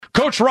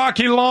Coach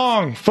Rocky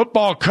Long,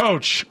 football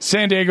coach,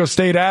 San Diego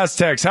State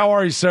Aztecs. How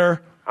are you, sir?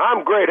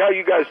 I'm great. How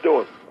you guys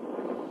doing?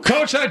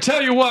 Coach, I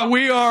tell you what,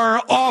 we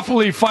are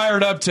awfully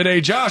fired up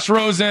today. Josh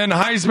Rosen,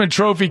 Heisman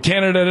Trophy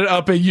candidate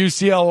up at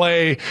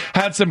UCLA,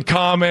 had some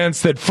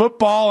comments that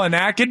football and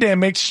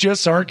academics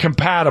just aren't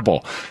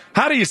compatible.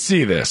 How do you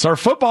see this? Are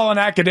football and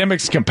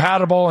academics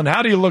compatible, and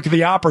how do you look at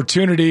the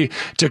opportunity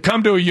to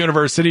come to a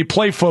university,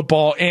 play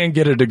football, and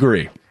get a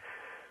degree?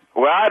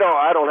 Well,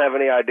 I don't have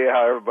any idea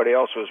how everybody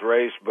else was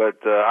raised,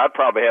 but I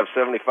probably have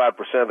 75%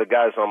 of the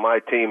guys on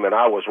my team, and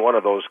I was one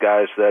of those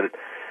guys that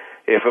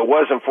if it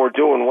wasn't for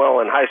doing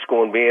well in high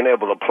school and being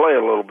able to play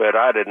a little bit,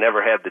 I'd have never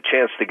had the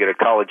chance to get a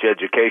college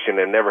education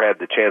and never had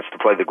the chance to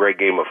play the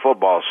great game of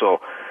football.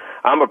 So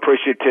I'm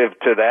appreciative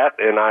to that,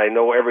 and I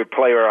know every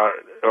player,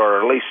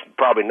 or at least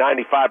probably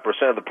 95%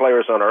 of the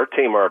players on our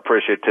team are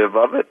appreciative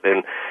of it.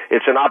 And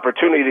it's an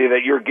opportunity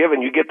that you're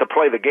given. You get to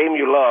play the game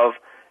you love,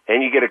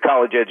 and you get a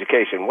college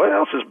education. What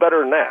else is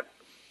better than that?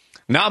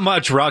 Not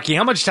much, Rocky.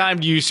 How much time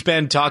do you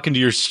spend talking to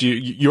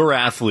your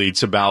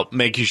athletes about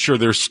making sure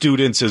they're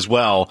students as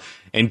well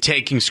and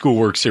taking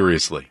schoolwork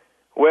seriously?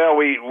 Well,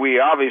 we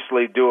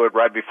obviously do it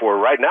right before.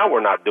 Right now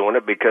we're not doing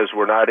it because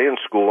we're not in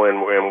school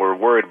and we're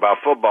worried about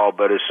football.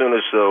 But as soon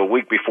as the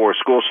week before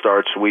school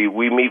starts, we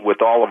meet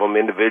with all of them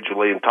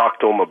individually and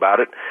talk to them about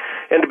it.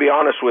 And to be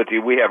honest with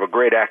you, we have a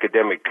great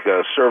academic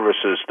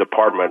services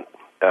department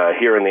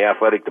here in the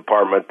athletic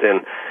department,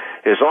 and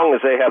as long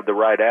as they have the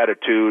right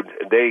attitude,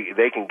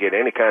 they can get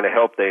any kind of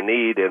help they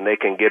need, and they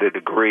can get a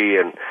degree.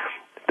 And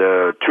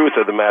the truth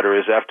of the matter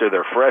is, after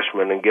they're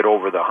freshmen and get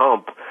over the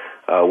hump,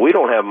 we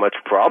don't have much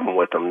problem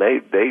with them.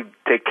 They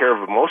take care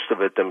of most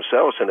of it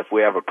themselves, and if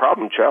we have a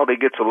problem child, he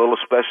gets a little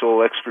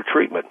special extra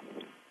treatment.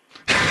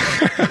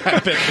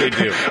 I bet they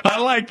do. I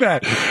like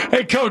that.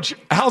 Hey, Coach,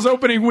 how's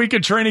opening week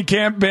of training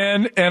camp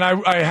been? And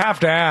I have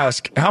to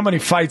ask, how many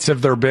fights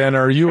have there been?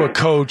 Are you a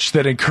coach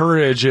that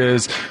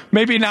encourages,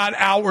 maybe not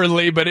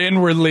outwardly, but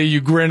inwardly, you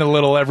grin a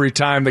little every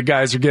time the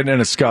guys are getting in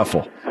a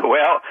scuffle?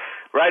 Well,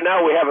 right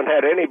now we haven't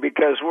had any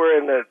because we're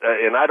in the,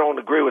 and I don't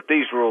agree with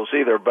these rules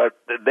either, but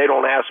they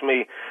don't ask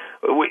me.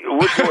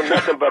 We're doing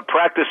nothing but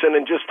practicing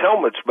in just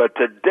helmets, but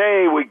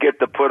today we get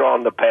to put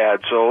on the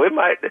pads. So it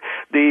might,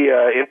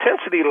 the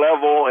intensity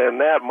level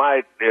and that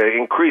might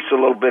increase a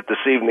little bit this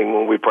evening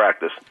when we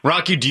practice.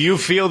 Rocky, do you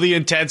feel the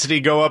intensity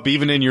go up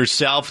even in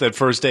yourself that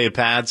first day of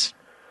pads?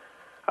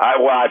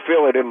 I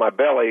feel it in my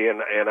belly,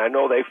 and I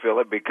know they feel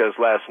it because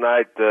last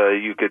night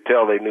you could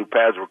tell they knew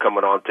pads were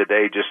coming on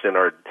today. Just in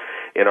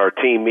our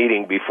team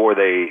meeting before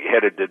they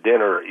headed to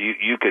dinner,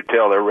 you could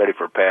tell they're ready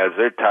for pads.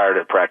 They're tired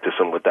of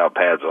practicing without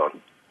pads on.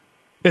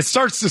 It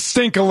starts to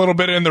stink a little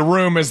bit in the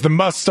room as the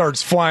must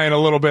starts flying a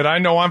little bit. I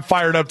know I'm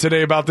fired up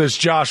today about this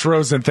Josh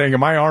Rosen thing,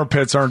 and my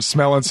armpits aren't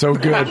smelling so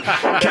good.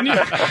 Can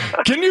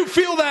you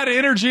feel that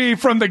energy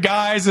from the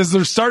guys as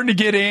they're starting to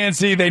get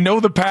antsy? They know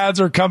the pads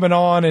are coming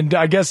on, and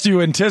I guess you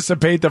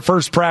anticipate the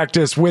first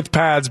practice with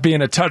pads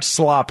being a touch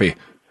sloppy.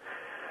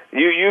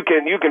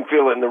 You can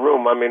feel it in the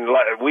room. I mean,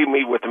 we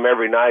meet with them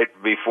every night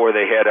before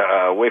they head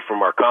away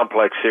from our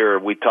complex here.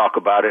 We talk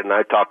about it, and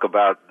I talk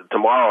about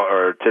tomorrow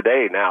or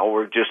today now.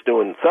 We're just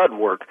doing thud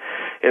work.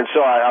 And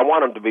so I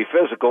want them to be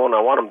physical, and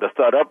I want them to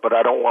thud up, but I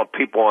don't want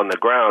people on the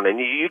ground. And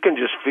you can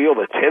just feel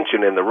the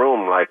tension in the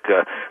room, like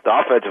the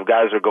offensive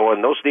guys are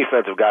going, those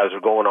defensive guys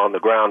are going on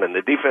the ground, and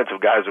the defensive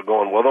guys are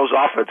going, well, those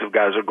offensive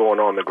guys are going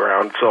on the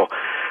ground. So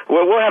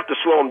we'll have to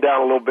slow them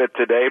down a little bit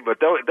today,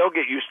 but they'll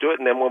get used to it,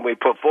 and then when we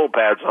put full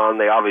pads on,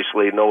 they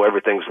obviously know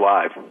everything's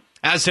live.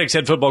 Aztecs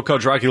head football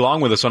coach Rocky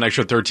Long with us on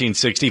Extra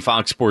 1360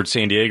 Fox Sports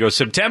San Diego.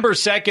 September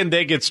 2nd,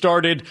 they get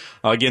started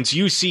against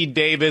UC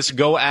Davis.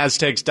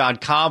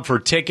 GoAztecs.com for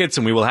tickets,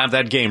 and we will have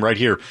that game right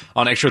here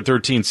on Extra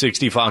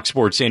 1360 Fox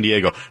Sports San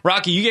Diego.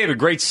 Rocky, you gave a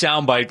great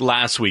soundbite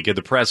last week at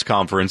the press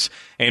conference,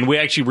 and we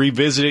actually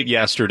revisited it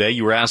yesterday.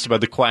 You were asked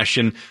about the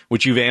question,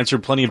 which you've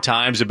answered plenty of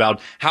times,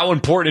 about how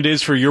important it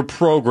is for your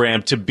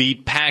program to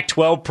beat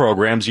Pac-12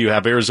 programs. You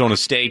have Arizona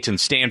State and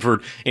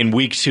Stanford in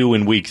week 2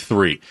 and week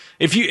 3.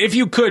 If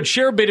you could,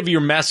 share a bit of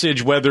your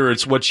message, whether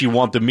it's what you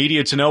want the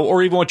media to know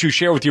or even what you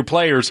share with your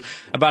players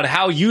about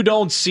how you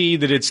don't see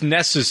that it's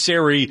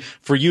necessary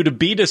for you to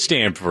beat a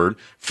Stanford,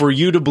 for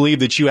you to believe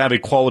that you have a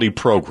quality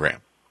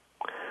program.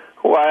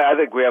 Well, I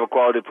think we have a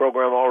quality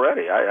program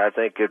already. I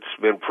think it's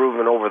been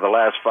proven over the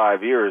last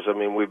 5 years. I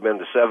mean, we've been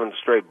to 7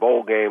 straight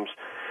bowl games.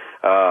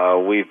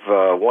 We've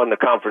won the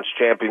conference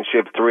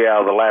championship 3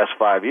 out of the last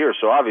 5 years,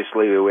 so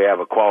obviously we have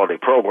a quality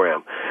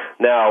program.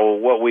 Now,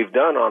 what we've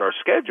done on our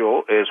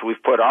schedule is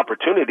we've put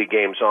opportunity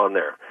games on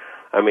there.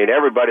 I mean,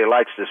 everybody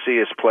likes to see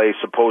us play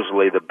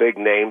supposedly the big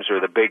names or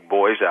the big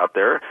boys out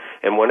there,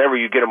 and whenever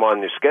you get them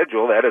on your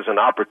schedule, that is an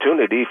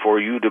opportunity for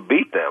you to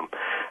beat them.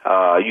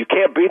 You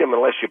can't beat them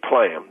unless you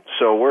play them.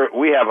 So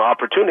we have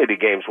opportunity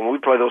games. When we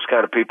play those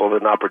kind of people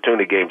in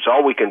opportunity games,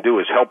 all we can do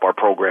is help our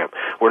program.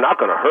 We're not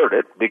going to hurt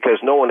it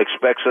because no one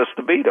expects us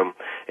to beat them.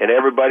 And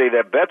everybody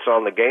that bets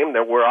on the game,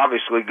 that we're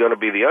obviously going to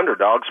be the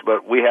underdogs,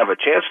 but we have a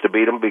chance to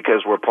beat them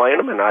because we're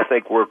playing them, and I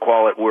think we're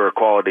a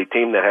quality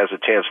team that has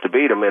a chance to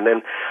beat them. And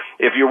then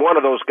if you're one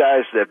of those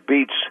guys that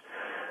beats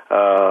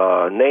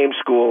name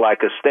school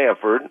like a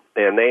Stanford,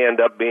 and they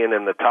end up being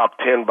in the top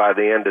 10 by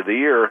the end of the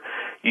year,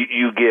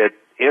 you get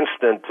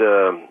instant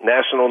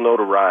national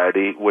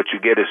notoriety. What you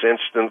get is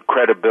instant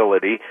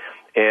credibility,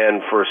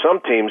 and for some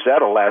teams,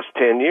 that'll last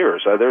 10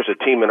 years. There's a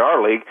team in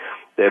our league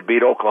that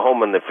beat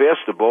Oklahoma in the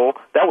Fiesta Bowl.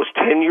 That was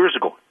 10 years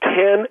ago.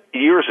 10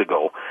 years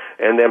ago.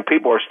 And then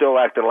people are still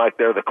acting like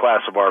they're the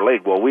class of our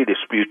league. Well, we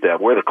dispute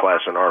that. We're the class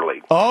in our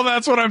league. Oh,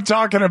 that's what I'm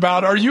talking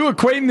about. Are you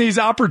equating these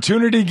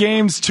opportunity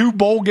games, 2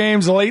 bowl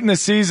games late in the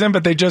season,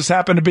 but they just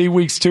happen to be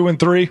weeks 2 and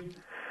 3?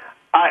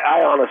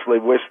 I honestly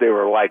wish they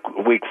were like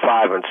week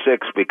 5 and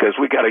 6, because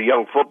we got a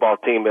young football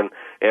team, and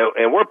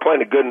we're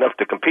playing good enough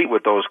to compete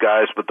with those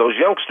guys, but those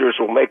youngsters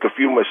will make a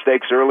few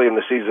mistakes early in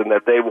the season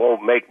that they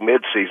won't make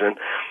mid-season.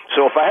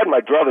 So if I had my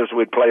druthers,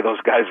 we'd play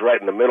those guys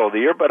right in the middle of the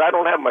year, but I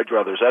don't have my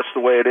druthers. That's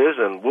the way it is,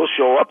 and we'll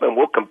show up and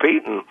we'll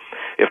compete, and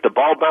if the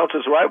ball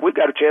bounces right, we've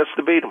got a chance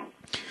to beat them.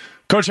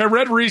 Coach, I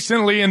read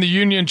recently in the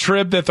Union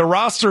Trib that the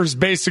roster is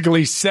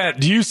basically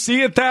set. Do you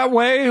see it that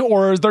way,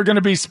 or is there going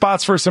to be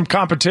spots for some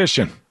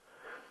competition?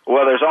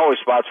 Well, there's always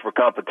spots for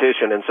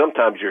competition, and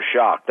sometimes you're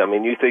shocked. I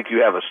mean, you think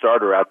you have a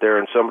starter out there,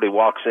 and somebody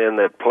walks in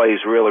that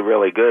plays really,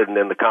 really good, and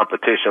then the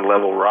competition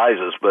level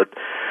rises. But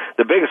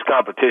the biggest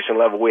competition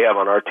level we have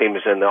on our team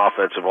is in the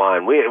offensive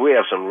line. We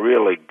have some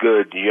really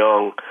good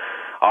young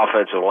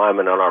offensive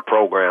linemen on our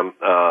program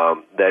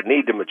that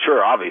need to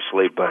mature,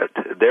 obviously, but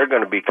they're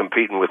going to be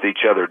competing with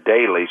each other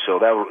daily,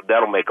 so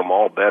that'll make them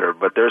all better.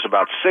 But there's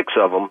about 6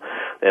 of them,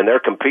 and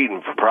they're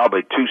competing for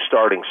probably 2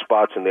 starting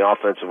spots in the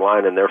offensive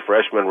line, and they're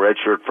freshmen,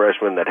 redshirt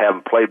freshmen that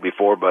haven't played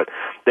before, but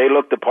they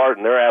look the part,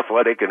 and they're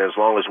athletic, and as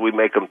long as we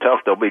make them tough,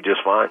 they'll be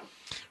just fine.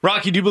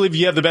 Rocky, do you believe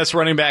you have the best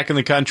running back in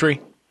the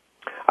country?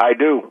 I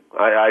do.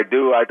 I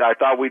do. I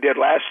thought we did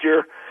last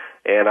year.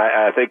 And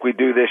I think we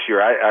do this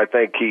year. I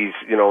think he's,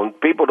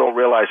 people don't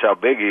realize how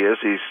big he is.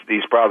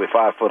 He's probably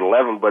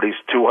 5'11", but he's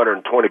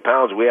 220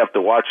 pounds. We have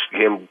to watch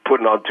him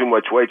putting on too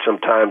much weight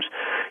sometimes.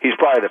 He's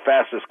probably the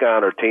fastest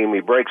guy on our team. He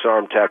breaks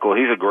arm tackle.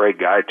 He's a great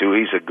guy, too.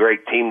 He's a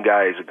great team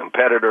guy. He's a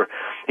competitor.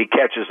 He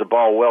catches the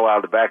ball well out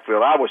of the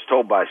backfield. I was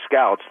told by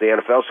scouts,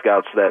 the NFL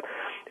scouts, that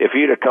if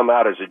he'd have come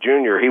out as a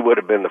junior, he would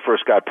have been the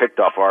first guy picked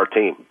off our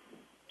team.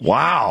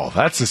 Wow,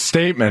 that's a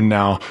statement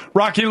now.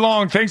 Rocky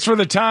Long, thanks for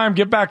the time.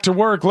 Get back to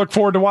work. Look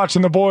forward to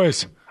watching the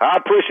boys. I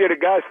appreciate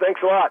it, guys.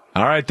 Thanks a lot.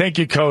 All right, thank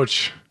you,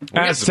 Coach.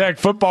 Aztec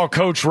football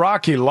coach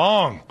Rocky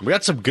Long. We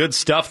got some good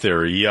stuff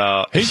there.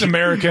 He's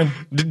American.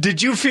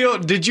 Did you feel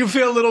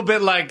a little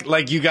bit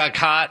like you got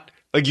caught?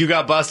 Like you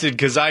got busted?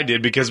 Because I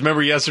did. Because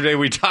remember yesterday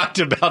we talked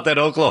about that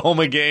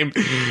Oklahoma game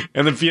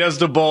and the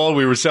Fiesta Bowl.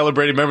 We were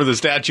celebrating, remember, the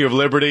Statue of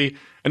Liberty?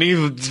 And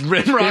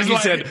Rocky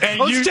said,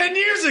 it's 10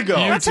 years ago.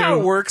 That's how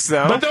it works,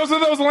 though. But those are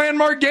those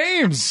landmark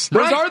games.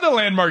 Those are the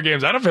landmark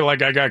games. I don't feel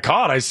like I got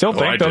caught. I still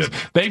think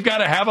they've got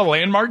to have a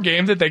landmark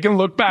game that they can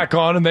look back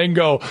on and they can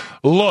go,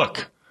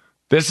 look,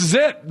 this is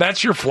it.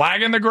 That's your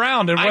flag in the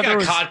ground. And I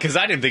got caught because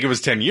I didn't think it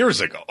was 10 years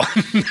ago.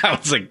 I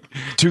was like,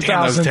 2000,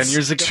 that was 10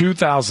 years ago.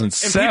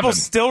 2007. And people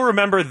still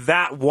remember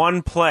that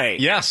one play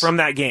from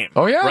that game.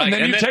 Oh, yeah. Right. And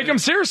then you take them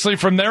seriously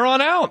from there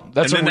on out.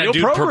 That's a real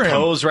program.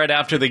 Proposed right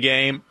after the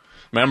game.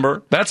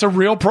 Remember? That's a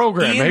real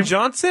program. Ian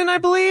Johnson, I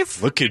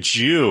believe. Look at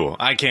you.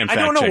 I can't fact check.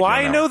 I don't know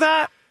why I know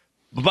that.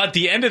 But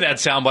the end of that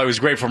soundbite was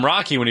great from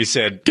Rocky when he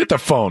said, "Get the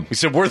phone." He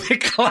said, "We're the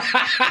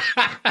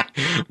class."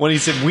 When he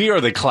said, "We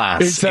are the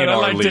class," he said, "I'd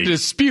like to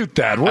dispute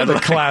that. We're the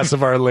class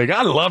of our league."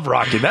 I love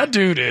Rocky. That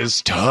dude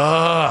is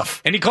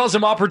tough, and he calls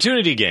them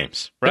opportunity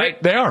games,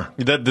 right? They are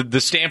the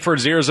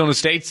Stanfords, Arizona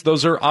States.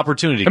 Those are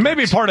opportunity. And games.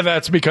 maybe part of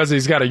that's because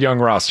he's got a young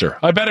roster.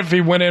 I bet if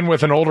he went in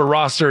with an older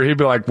roster, he'd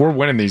be like, "We're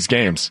winning these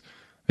games.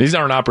 These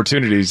aren't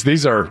opportunities.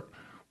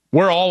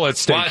 We're all at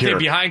stake here." I think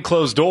behind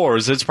closed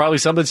doors, it's probably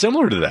something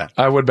similar to that.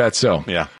 I would bet so. Yeah.